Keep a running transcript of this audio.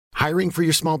Hiring for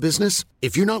your small business?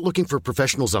 If you're not looking for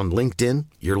professionals on LinkedIn,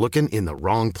 you're looking in the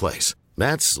wrong place.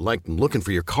 That's like looking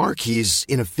for your car keys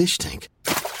in a fish tank.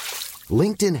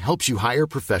 LinkedIn helps you hire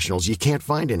professionals you can't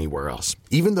find anywhere else,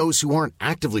 even those who aren't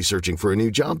actively searching for a new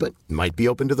job but might be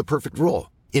open to the perfect role.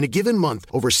 In a given month,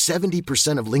 over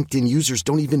 70% of LinkedIn users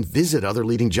don't even visit other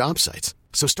leading job sites.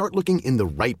 So start looking in the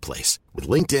right place. With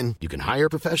LinkedIn, you can hire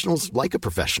professionals like a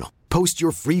professional. Post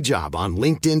your free job on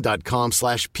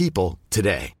linkedin.com/people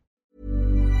today.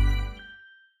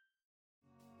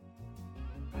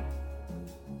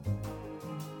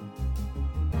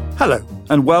 Hello,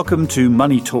 and welcome to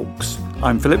Money Talks.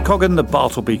 I'm Philip Coggan, the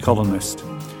Bartleby columnist.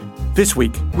 This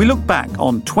week, we look back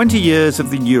on 20 years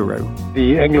of the euro.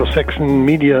 The Anglo-Saxon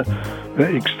media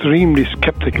were extremely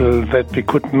skeptical that we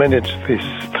could manage this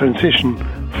transition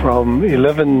from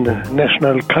 11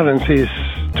 national currencies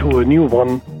to a new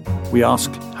one. We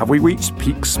ask, have we reached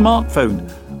peak smartphone?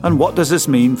 And what does this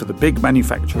mean for the big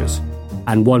manufacturers?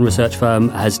 And one research firm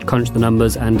has crunched the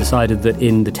numbers and decided that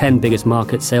in the 10 biggest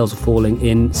markets, sales are falling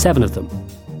in 7 of them.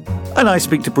 And I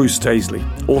speak to Bruce Daisley,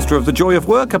 author of The Joy of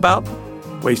Work, about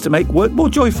ways to make work more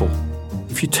joyful.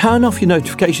 If you turn off your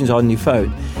notifications on your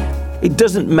phone, it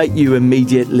doesn't make you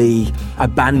immediately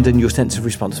abandon your sense of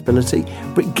responsibility,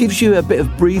 but it gives you a bit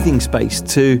of breathing space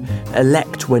to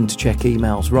elect when to check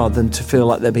emails rather than to feel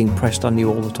like they're being pressed on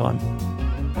you all the time.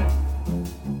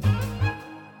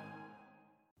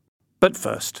 But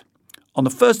first, on the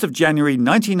 1st of January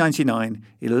 1999,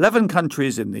 11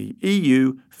 countries in the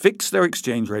EU fixed their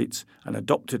exchange rates and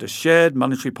adopted a shared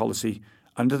monetary policy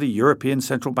under the European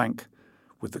Central Bank,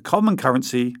 with the common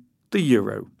currency, the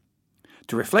euro.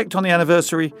 To reflect on the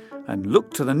anniversary and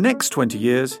look to the next 20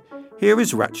 years, here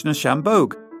is Rachna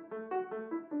Shanbhogue.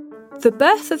 The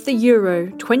birth of the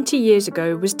euro 20 years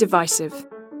ago was divisive.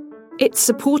 Its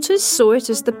supporters saw it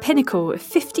as the pinnacle of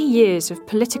 50 years of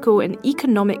political and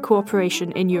economic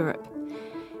cooperation in Europe.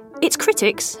 Its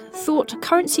critics thought a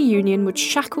currency union would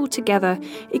shackle together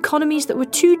economies that were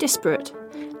too disparate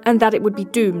and that it would be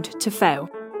doomed to fail.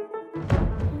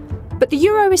 But the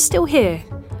euro is still here,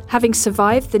 having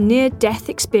survived the near-death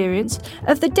experience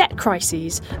of the debt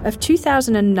crises of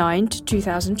 2009 to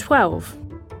 2012.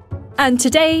 And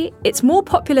today, it's more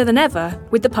popular than ever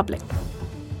with the public.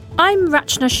 I'm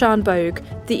Rachna Shanbhogue,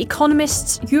 The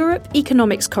Economist's Europe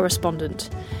economics correspondent.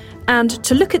 And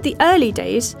to look at the early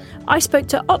days, I spoke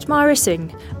to Otmar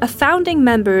Issing, a founding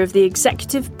member of the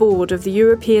executive board of the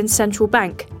European Central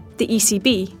Bank, the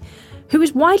ECB, who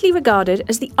is widely regarded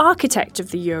as the architect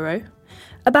of the euro,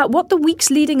 about what the weeks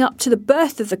leading up to the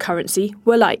birth of the currency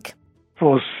were like. It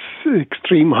was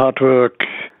extreme hard work.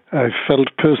 I felt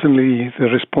personally the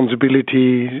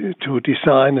responsibility to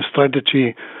design a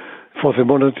strategy for the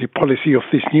monetary policy of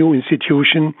this new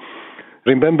institution.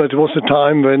 Remember, it was a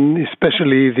time when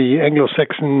especially the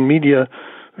Anglo-Saxon media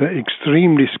were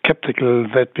extremely skeptical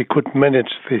that we could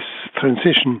manage this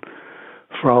transition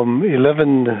from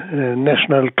 11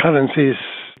 national currencies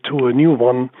to a new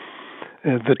one.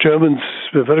 The Germans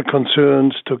were very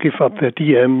concerned to give up their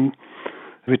DM,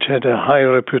 which had a high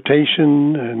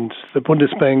reputation, and the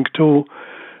Bundesbank too.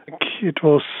 It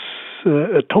was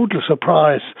a total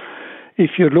surprise.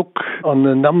 If you look on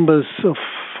the numbers of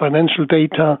financial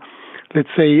data, let's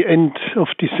say end of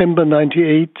December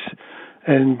 98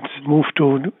 and move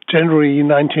to January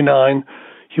 99,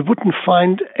 you wouldn't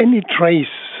find any trace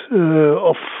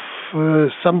of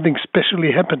something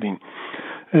specially happening.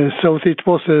 So it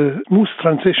was a smooth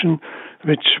transition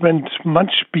which went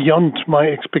much beyond my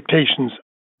expectations.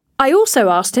 I also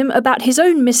asked him about his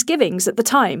own misgivings at the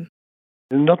time.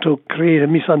 Not to create a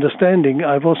misunderstanding,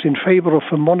 I was in favor of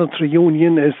a monetary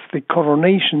union as the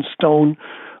coronation stone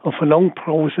of a long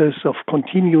process of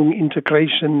continuing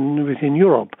integration within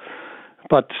Europe.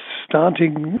 But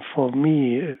starting for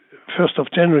me, 1st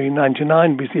of January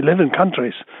 1999 with 11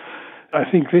 countries, I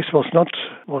think this was not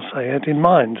what I had in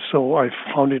mind. So I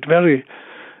found it very,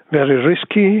 very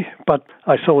risky, but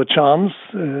I saw a chance,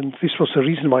 and this was the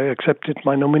reason why I accepted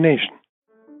my nomination.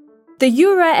 The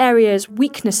euro area's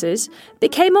weaknesses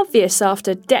became obvious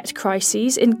after debt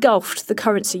crises engulfed the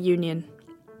currency union.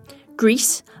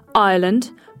 Greece,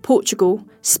 Ireland, Portugal,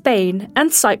 Spain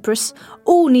and Cyprus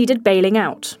all needed bailing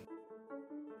out.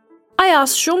 I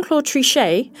asked Jean-Claude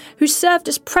Trichet, who served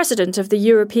as president of the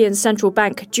European Central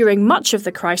Bank during much of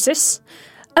the crisis,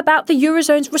 about the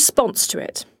Eurozone's response to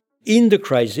it. In the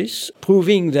crisis,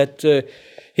 proving that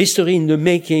history in the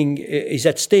making is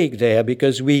at stake there,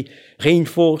 because we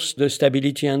reinforced the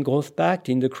Stability and Growth Pact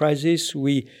in the crisis.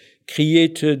 We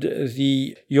created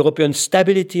the European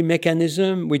Stability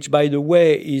Mechanism, which, by the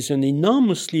way, is an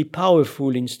enormously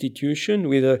powerful institution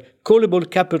with a callable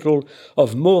capital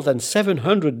of more than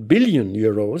 700 billion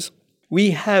euros.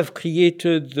 We have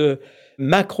created the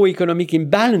Macroeconomic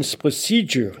Imbalance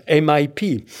Procedure,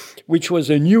 MIP, which was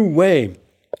a new way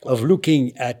of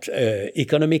looking at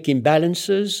economic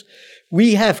imbalances.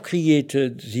 We have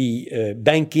created the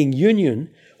banking union.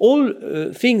 All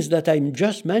things that I'm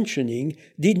just mentioning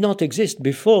did not exist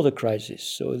before the crisis.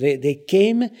 So they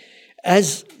came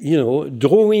as,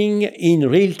 drawing in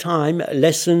real time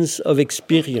lessons of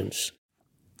experience.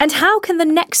 And how can the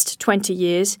next 20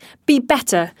 years be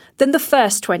better than the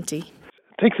first 20?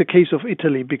 Take the case of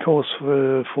Italy, because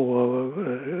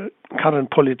for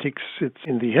current politics, it's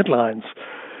in the headlines.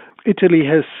 Italy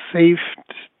has saved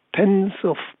tens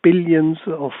of billions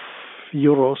of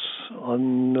euros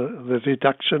on the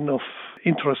reduction of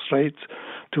interest rates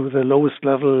to the lowest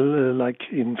level, like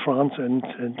in France and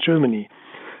Germany.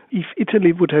 If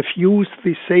Italy would have used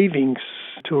these savings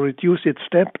to reduce its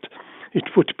debt, it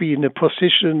would be in a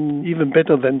position even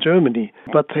better than Germany.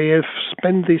 But they have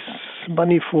spent this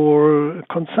money for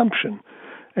consumption.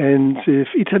 And if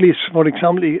Italy is, for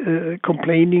example,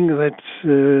 complaining that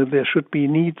there should be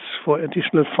needs for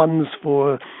additional funds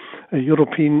for a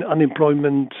European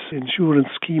unemployment insurance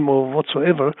scheme or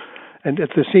whatsoever, and at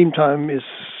the same time is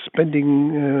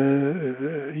spending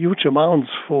huge amounts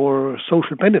for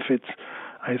social benefits,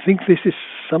 I think this is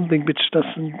something which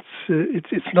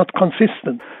it's not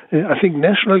consistent. I think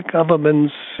national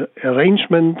governments'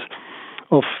 arrangement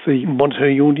of the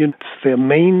monetary union, their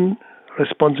main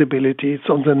responsibility, it's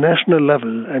on the national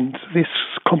level, and this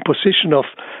composition of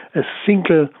a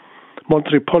single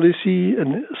monetary policy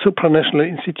and supranational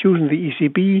institution, the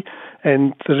ECB,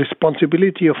 and the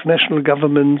responsibility of national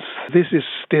governments, this is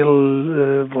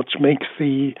still what makes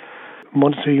the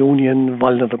monetary union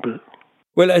vulnerable.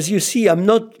 Well, as you see, I'm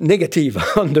not negative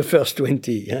on the first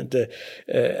 20. And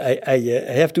I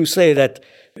have to say that,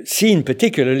 seen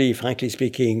particularly, frankly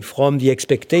speaking, from the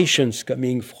expectations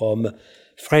coming from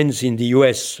friends in the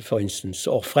US, for instance,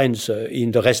 or friends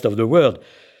in the rest of the world,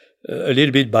 a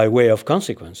little bit by way of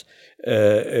consequence,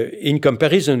 in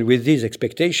comparison with these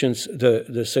expectations,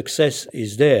 the success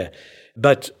is there.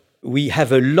 But we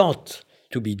have a lot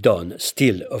to be done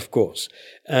still, of course.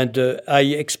 And I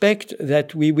expect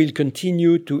that we will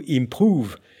continue to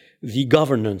improve the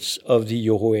governance of the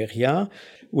euro area.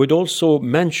 Would also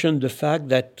mention the fact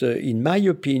that, in my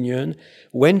opinion,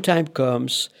 when time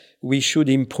comes, we should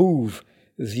improve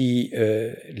the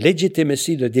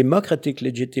legitimacy, the democratic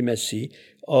legitimacy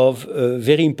of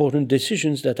very important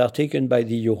decisions that are taken by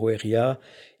the euro area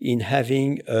in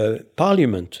having a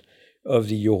parliament of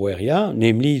the euro area,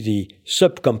 namely the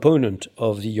subcomponent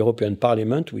of the European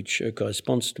Parliament, which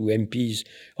corresponds to MPs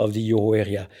of the euro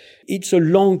area. It's a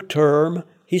long-term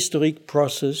historic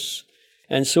process,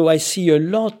 and so I see a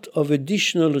lot of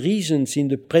additional reasons in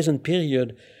the present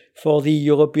period for the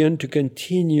European to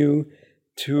continue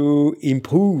to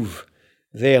improve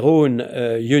their own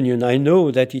union. I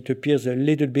know that it appears a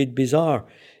little bit bizarre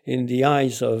in the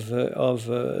eyes of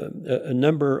a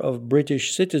number of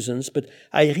British citizens, but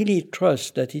I really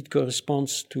trust that it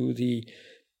corresponds to the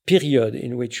period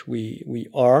in which we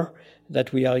are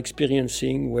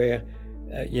experiencing, where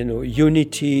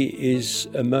unity is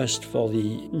a must for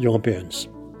the Europeans.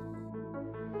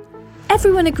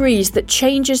 Everyone agrees that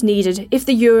change is needed if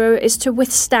the euro is to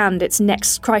withstand its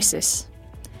next crisis.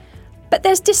 But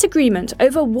there's disagreement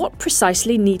over what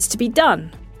precisely needs to be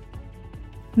done.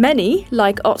 Many,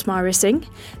 like Ottmar Issing,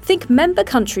 think member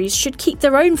countries should keep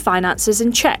their own finances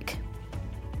in check.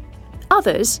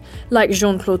 Others, like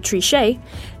Jean-Claude Trichet,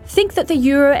 think that the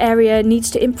euro area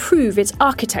needs to improve its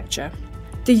architecture.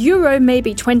 The euro may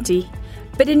be 20,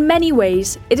 but in many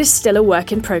ways it is still a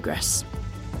work in progress.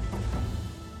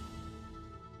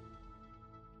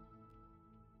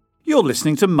 You're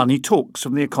listening to Money Talks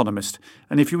from The Economist,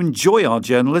 and if you enjoy our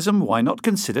journalism, why not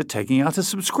consider taking out a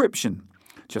subscription?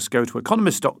 Just go to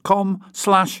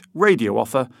economist.com/radio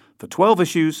offer for 12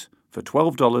 issues for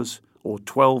 $12 or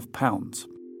 £12.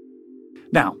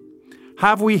 Now,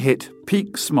 have we hit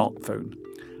peak smartphone?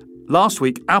 Last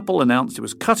week, Apple announced it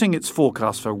was cutting its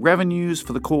forecast for revenues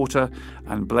for the quarter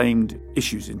and blamed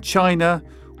issues in China,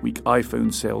 weak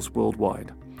iPhone sales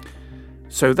worldwide.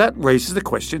 So that raises the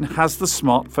question, has the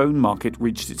smartphone market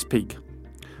reached its peak?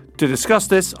 To discuss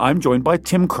this, I'm joined by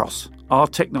Tim Cross, our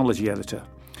technology editor.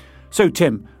 So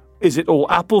Tim, is it all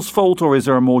Apple's fault or is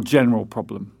there a more general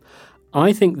problem?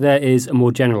 I think there is a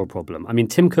more general problem. I mean,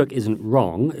 Tim Cook isn't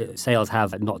wrong. Sales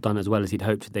have not done as well as he'd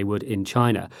hoped they would in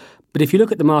China. But if you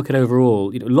look at the market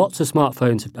overall, lots of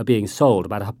smartphones are being sold,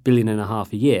 about $1.5 billion a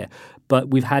year. But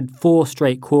we've had 4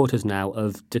 straight quarters now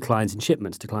of declines in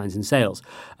shipments, declines in sales.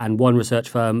 And one research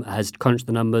firm has crunched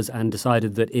the numbers and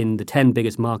decided that in the 10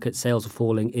 biggest markets, sales are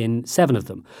falling in 7 of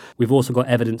them. We've also got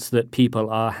evidence that people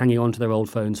are hanging on to their old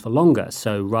phones for longer.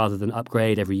 So rather than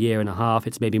upgrade every year and a half,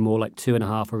 it's maybe more like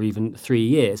 2.5 or even 3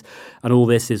 years. And all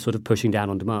this is sort of pushing down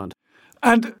on demand.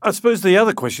 And I suppose the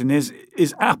other question is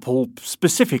Apple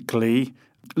specifically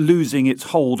losing its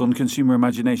hold on consumer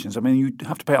imaginations? I mean, you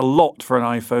have to pay a lot for an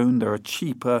iPhone. There are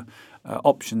cheaper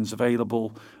options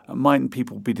available. Mightn't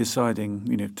people be deciding,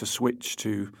 to switch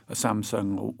to a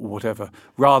Samsung or whatever,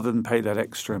 rather than pay that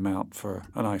extra amount for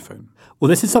an iPhone? Well,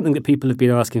 this is something that people have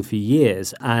been asking for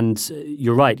years. And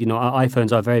you're right, our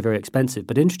iPhones are very, very expensive.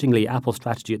 But interestingly, Apple's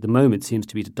strategy at the moment seems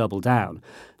to be to double down.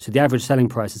 So the average selling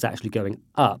price is actually going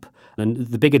up. And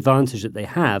the big advantage that they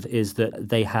have is that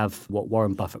they have what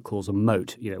Warren Buffett calls a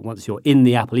moat. Once you're in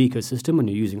the Apple ecosystem and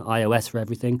you're using iOS for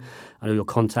everything, and all your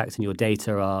contacts and your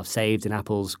data are saved in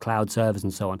Apple's cloud servers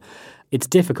and so on, it's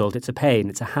difficult, it's a pain,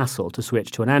 it's a hassle to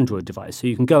switch to an Android device. So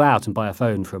you can go out and buy a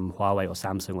phone from Huawei or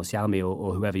Samsung or Xiaomi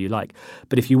or whoever you like.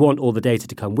 But if you want all the data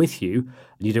to come with you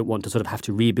and you don't want to sort of have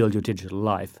to rebuild your digital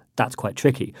life, that's quite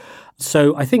tricky.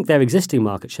 So I think their existing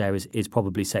market share is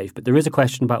probably safe. But there is a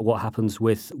question about what happens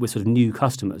with sort of new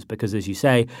customers, because as you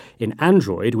say, in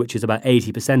Android, which is about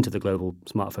 80% of the global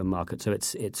smartphone market, so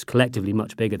it's collectively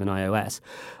much bigger than iOS,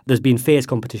 there's been fierce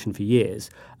competition for years,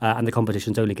 and the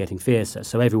competition's only getting fiercer.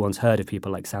 So everyone's heard of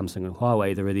people like Samsung and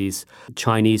Huawei. There are these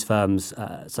Chinese firms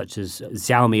such as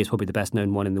Xiaomi is probably the best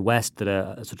known one in the West that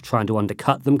are sort of trying to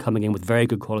undercut them, coming in with very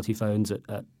good quality phones at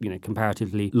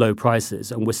comparatively low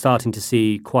prices. And we're starting to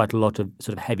see quite a lot of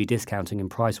sort of heavy discounting and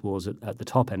price wars at the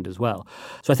top end as well.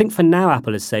 So I think for now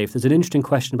Apple is safe. There's an interesting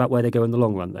question about where they go in the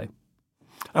long run, though.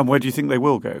 And where do you think they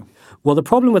will go? Well, the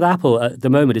problem with Apple at the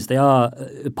moment is they are,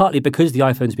 partly because the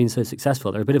iPhone's been so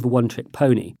successful, they're a bit of a one-trick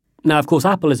pony. Now, of course,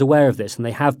 Apple is aware of this, and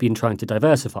they have been trying to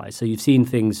diversify. So you've seen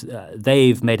things,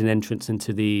 they've made an entrance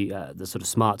into the sort of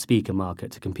smart speaker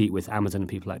market to compete with Amazon and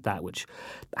people like that, which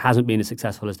hasn't been as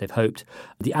successful as they've hoped.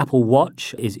 The Apple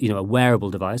Watch is, a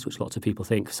wearable device, which lots of people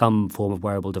think some form of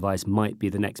wearable device might be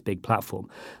the next big platform.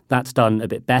 That's done a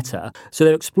bit better. So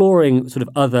they're exploring sort of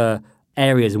other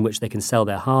areas in which they can sell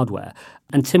their hardware.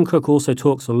 And Tim Cook also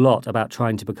talks a lot about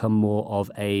trying to become more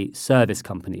of a service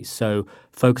company, so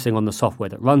focusing on the software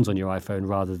that runs on your iPhone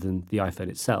rather than the iPhone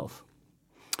itself.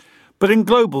 But in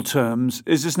global terms,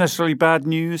 is this necessarily bad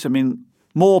news? I mean,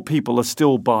 more people are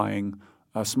still buying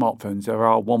smartphones. There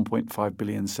are 1.5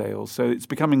 billion sales, so it's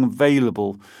becoming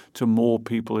available to more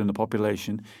people in the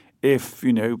population. If,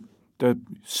 the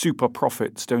super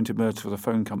profits don't emerge for the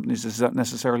phone companies, is that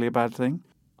necessarily a bad thing?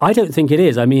 I don't think it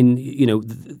is. I mean,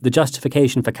 the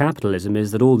justification for capitalism is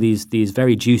that all these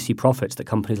very juicy profits that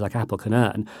companies like Apple can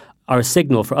earn are a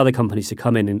signal for other companies to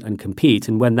come in and compete.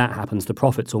 And when that happens, the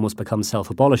profits almost become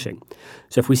self-abolishing.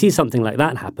 So if we see something like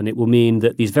that happen, it will mean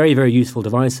that these very, very useful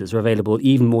devices are available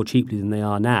even more cheaply than they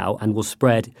are now and will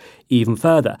spread even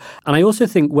further. And I also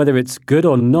think whether it's good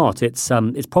or not, it's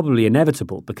probably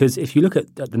inevitable, because if you look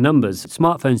at the numbers,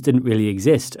 smartphones didn't really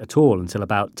exist at all until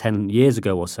about 10 years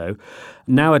ago or so.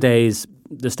 Nowadays,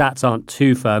 the stats aren't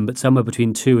too firm, but somewhere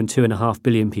between 2 and 2.5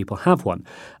 billion people have one.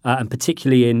 And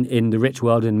particularly in the rich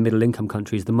world and middle-income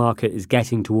countries, the market is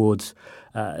getting towards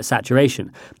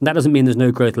saturation. And that doesn't mean there's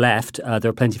no growth left. There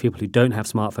are plenty of people who don't have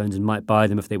smartphones and might buy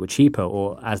them if they were cheaper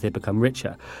or as they become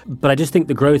richer. But I just think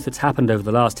the growth that's happened over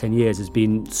the last 10 years has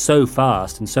been so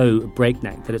fast and so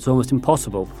breakneck that it's almost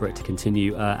impossible for it to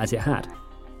continue as it had.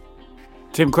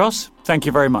 Tim Cross, thank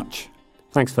you very much.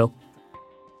 Thanks, Phil.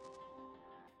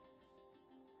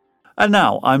 And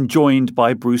now I'm joined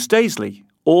by Bruce Daisley,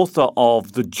 author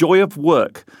of The Joy of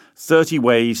Work, 30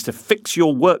 Ways to Fix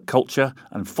Your Work Culture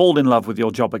and Fall in Love with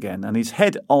Your Job Again. And he's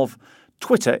head of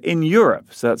Twitter in Europe.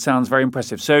 So that sounds very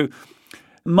impressive. So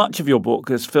much of your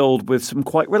book is filled with some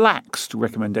quite relaxed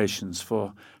recommendations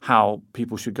for how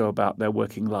people should go about their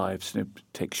working lives.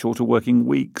 Take shorter working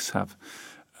weeks, have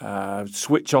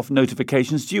switch off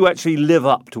notifications. Do you actually live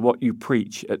up to what you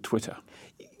preach at Twitter?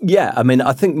 Yeah, I mean,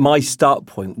 I think my start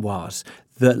point was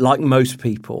that, like most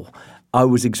people, I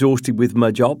was exhausted with my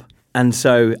job. And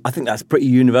so I think that's pretty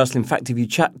universal. In fact, if you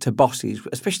chat to bosses,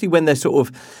 especially when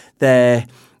they're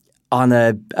on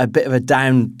a bit of a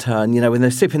downturn, when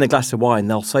they're sipping a glass of wine,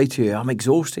 they'll say to you, I'm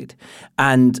exhausted.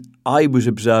 And I was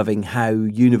observing how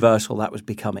universal that was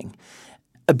becoming.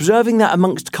 observing that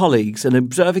amongst colleagues and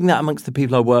observing that amongst the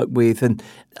people I work with and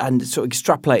sort of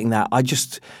extrapolating that, I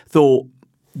just thought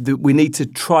that we need to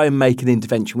try and make an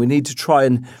intervention. We need to try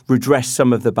and redress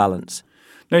some of the balance.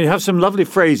 Now, you have some lovely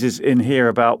phrases in here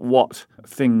about what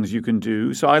things you can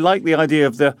do. So I like the idea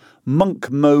of the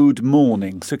monk mode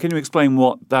morning. So can you explain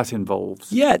what that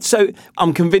involves? Yeah, so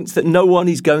I'm convinced that no one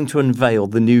is going to unveil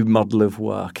the new model of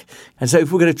work. And so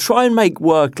if we're going to try and make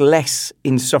work less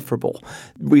insufferable,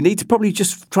 we need to probably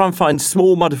just try and find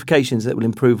small modifications that will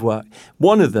improve work.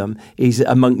 One of them is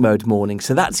a monk mode morning.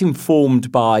 So that's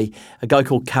informed by a guy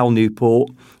called Cal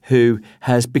Newport, who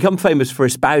has become famous for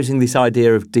espousing this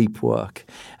idea of deep work.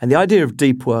 And the idea of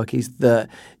deep work is that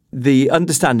the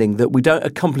understanding that we don't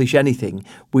accomplish anything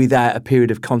without a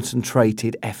period of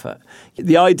concentrated effort.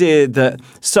 The idea that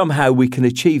somehow we can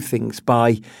achieve things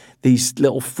by these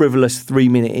little frivolous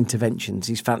 3-minute interventions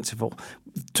is fanciful.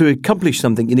 To accomplish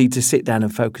something, you need to sit down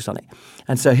and focus on it.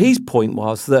 And so his point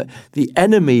was that the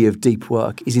enemy of deep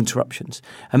work is interruptions.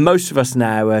 And most of us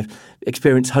now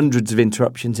experience hundreds of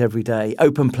interruptions every day,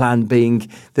 open plan being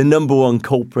the number one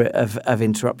culprit of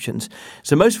interruptions.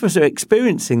 So most of us are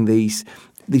experiencing these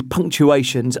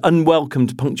punctuations,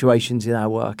 unwelcomed punctuations in our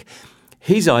work.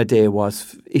 His idea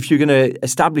was, if you're going to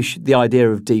establish the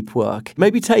idea of deep work,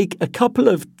 maybe take a couple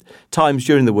of times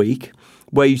during the week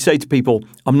where you say to people,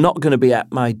 I'm not going to be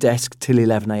at my desk till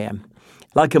 11 a.m.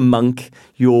 Like a monk,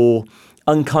 you're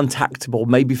uncontactable,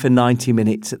 maybe for 90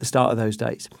 minutes at the start of those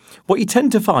days. What you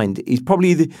tend to find is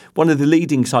probably one of the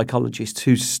leading psychologists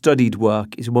who studied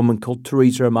work is a woman called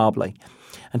Teresa Amabile.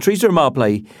 And Teresa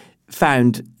Amabile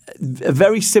found a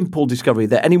very simple discovery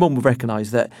that anyone would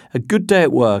recognise, that a good day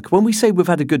at work, when we say we've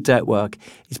had a good day at work,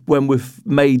 is when we've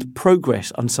made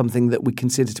progress on something that we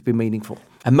consider to be meaningful.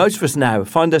 And most of us now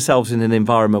find ourselves in an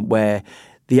environment where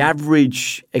the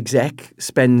average exec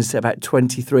spends about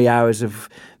 23 hours of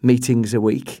meetings a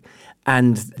week,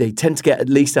 and they tend to get at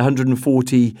least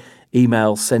 140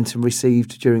 emails sent and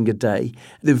received during a day.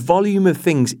 The volume of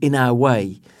things in our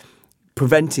way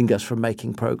preventing us from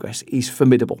making progress is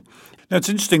formidable. Now, it's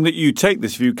interesting that you take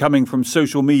this view coming from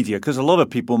social media, because a lot of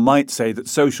people might say that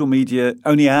social media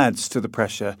only adds to the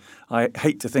pressure. I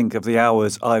hate to think of the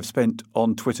hours I've spent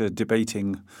on Twitter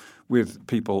debating with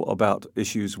people about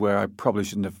issues where I probably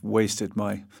shouldn't have wasted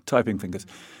my typing fingers.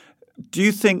 Do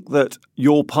you think that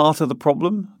you're part of the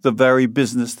problem, the very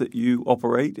business that you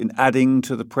operate, in adding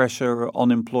to the pressure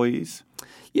on employees?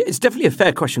 Yeah, it's definitely a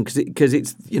fair question because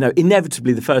it's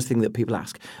inevitably the first thing that people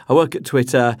ask. I work at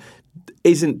Twitter.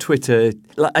 Isn't Twitter,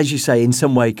 as you say, in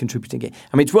some way contributing it?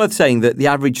 I mean, it's worth saying that the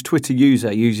average Twitter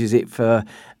user uses it for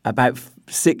about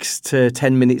 6 to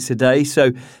 10 minutes a day.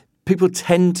 So people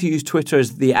tend to use Twitter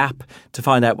as the app to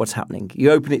find out what's happening.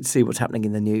 You open it to see what's happening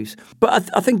in the news. But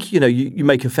I think, you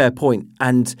make a fair point.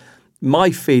 And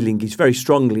my feeling is very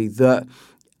strongly that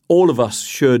all of us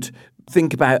should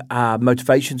think about our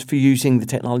motivations for using the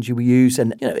technology we use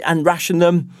and ration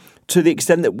them to the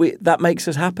extent that that makes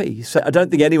us happy. So I don't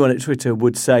think anyone at Twitter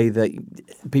would say that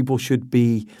people should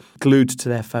be glued to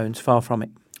their phones, far from it.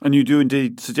 And you do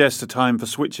indeed suggest a time for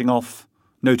switching off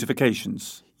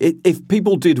notifications. If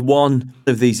people did one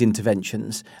of these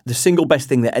interventions, the single best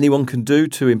thing that anyone can do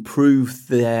to improve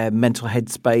their mental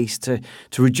headspace,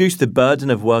 to reduce the burden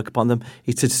of work upon them,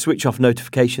 is to switch off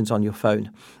notifications on your phone.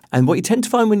 And what you tend to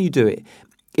find when you do it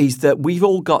is that we've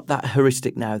all got that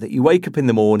heuristic now that you wake up in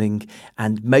the morning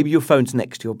and maybe your phone's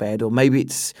next to your bed or maybe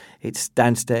it's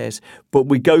downstairs, but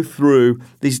we go through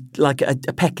this like a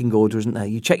pecking order, isn't there?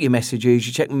 You check your messages,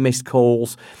 you check missed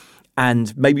calls,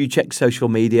 and maybe you check social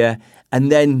media,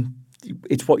 and then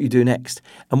it's what you do next.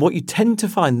 And what you tend to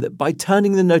find that by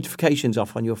turning the notifications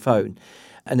off on your phone,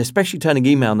 and especially turning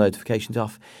email notifications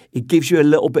off, it gives you a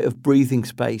little bit of breathing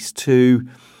space to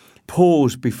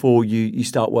pause before you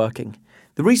start working.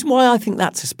 The reason why I think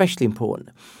that's especially important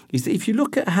is that if you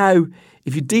look at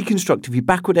if you deconstruct, if you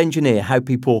backward engineer how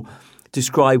people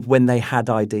describe when they had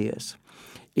ideas,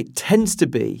 it tends to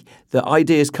be that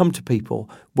ideas come to people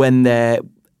when they're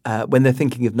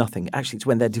thinking of nothing. Actually, it's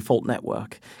when their default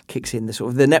network kicks in,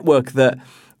 the network that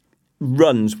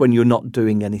runs when you're not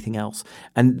doing anything else.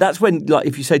 And that's when, like,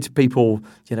 if you say to people,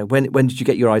 when did you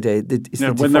get your idea?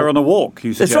 When they're on a walk,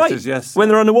 you suggest. That's right. Yes. When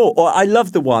they're on a walk. Or I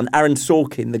love the one, Aaron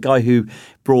Sorkin, the guy who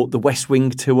brought The West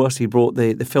Wing to us. He brought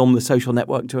the film The Social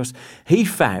Network to us. He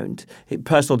found,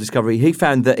 personal discovery,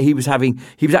 that he was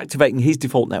activating his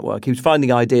default network. He was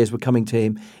finding ideas were coming to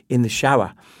him in the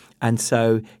shower. And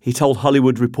so he told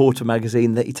Hollywood Reporter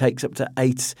magazine that he takes up to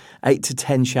 8 to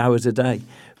 10 showers a day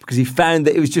because he found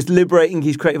that it was just liberating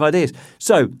his creative ideas.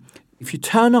 So if you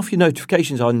turn off your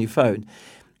notifications on your phone,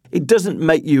 It doesn't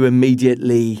make you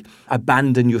immediately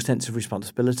abandon your sense of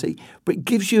responsibility, but it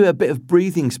gives you a bit of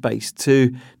breathing space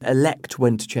to elect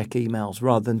when to check emails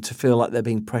rather than to feel like they're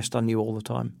being pressed on you all the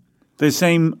time. The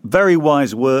same very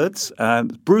wise words.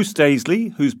 Bruce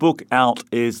Daisley, whose book out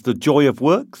is The Joy of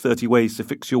Work, 30 Ways to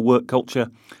Fix Your Work Culture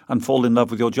and Fall in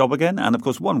Love with Your Job Again. And of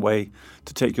course, one way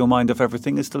to take your mind off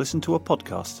everything is to listen to a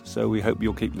podcast. So we hope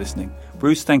you'll keep listening.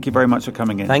 Bruce, thank you very much for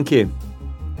coming in. Thank you.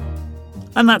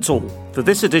 And that's all for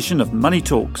this edition of Money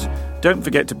Talks. Don't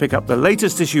forget to pick up the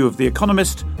latest issue of The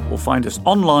Economist or find us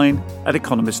online at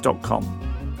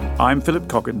economist.com. I'm Philip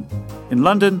Coggan. In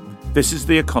London, this is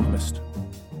The Economist.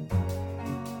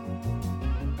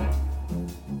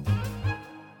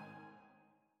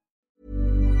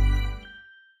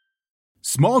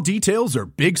 Small details are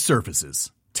big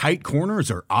surfaces. Tight corners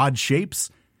are odd shapes.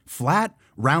 Flat,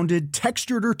 rounded,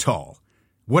 textured, or tall.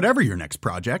 Whatever your next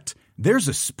project, there's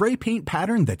a spray paint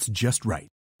pattern that's just right.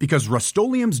 Because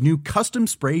Rust-Oleum's new Custom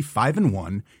Spray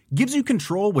 5-in-1 gives you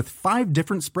control with 5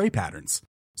 different spray patterns.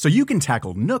 So you can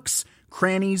tackle nooks,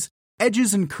 crannies,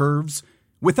 edges, and curves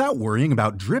without worrying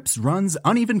about drips, runs,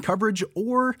 uneven coverage,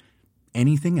 or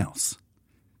anything else.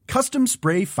 Custom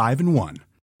Spray 5-in-1.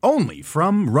 Only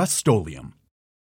from Rust-Oleum.